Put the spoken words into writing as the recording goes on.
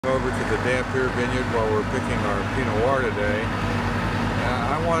over to the Dampier Vineyard while we're picking our Pinot Noir today.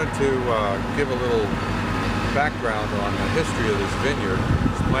 I wanted to give a little background on the history of this vineyard.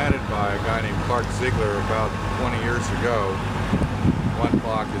 It was planted by a guy named Clark Ziegler about 20 years ago. One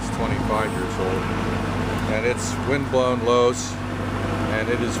block is 25 years old. And it's windblown lows, and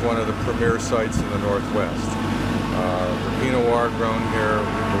it is one of the premier sites in the Northwest. The Pinot Noir grown here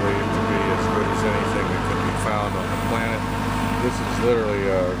we believe to be as good as anything that can be found on the planet. This is literally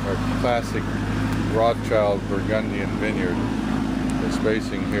a classic Rothschild Burgundian vineyard. The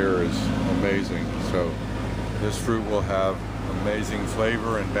spacing here is amazing. So this fruit will have amazing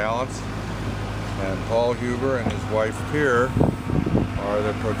flavor and balance. And Paul Huber and his wife Pierre are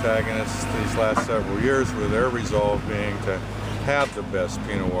the protagonists these last several years, with their resolve being to have the best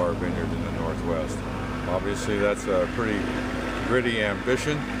Pinot Noir vineyard in the Northwest. Obviously that's a pretty gritty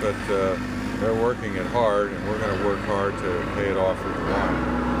ambition, but they're working it hard, and we're going to work hard to pay it off with the wine.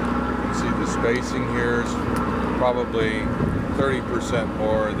 You can see the spacing here is probably 30%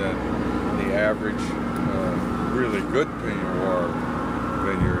 more than the average really good Pinot Noir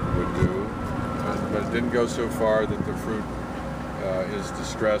vineyard would do, but it didn't go so far that the fruit is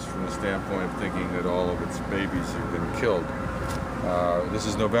distressed from the standpoint of thinking that all of its babies have been killed. This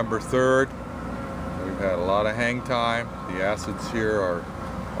is November 3rd. We've had a lot of hang time. The acids here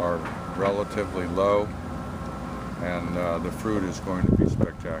are relatively low, and the fruit is going to be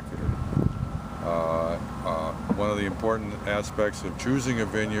spectacular. One of the important aspects of choosing a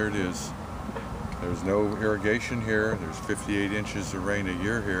vineyard is there's no irrigation here. There's 58 inches of rain a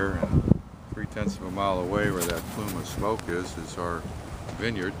year here, and 3/10 of a mile away where that plume of smoke is our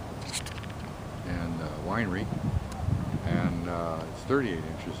vineyard and winery, and it's 38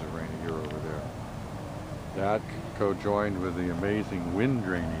 inches of rain a year over there. That, co-joined with the amazing wind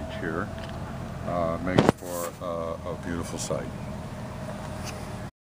drainage here, makes for a beautiful sight.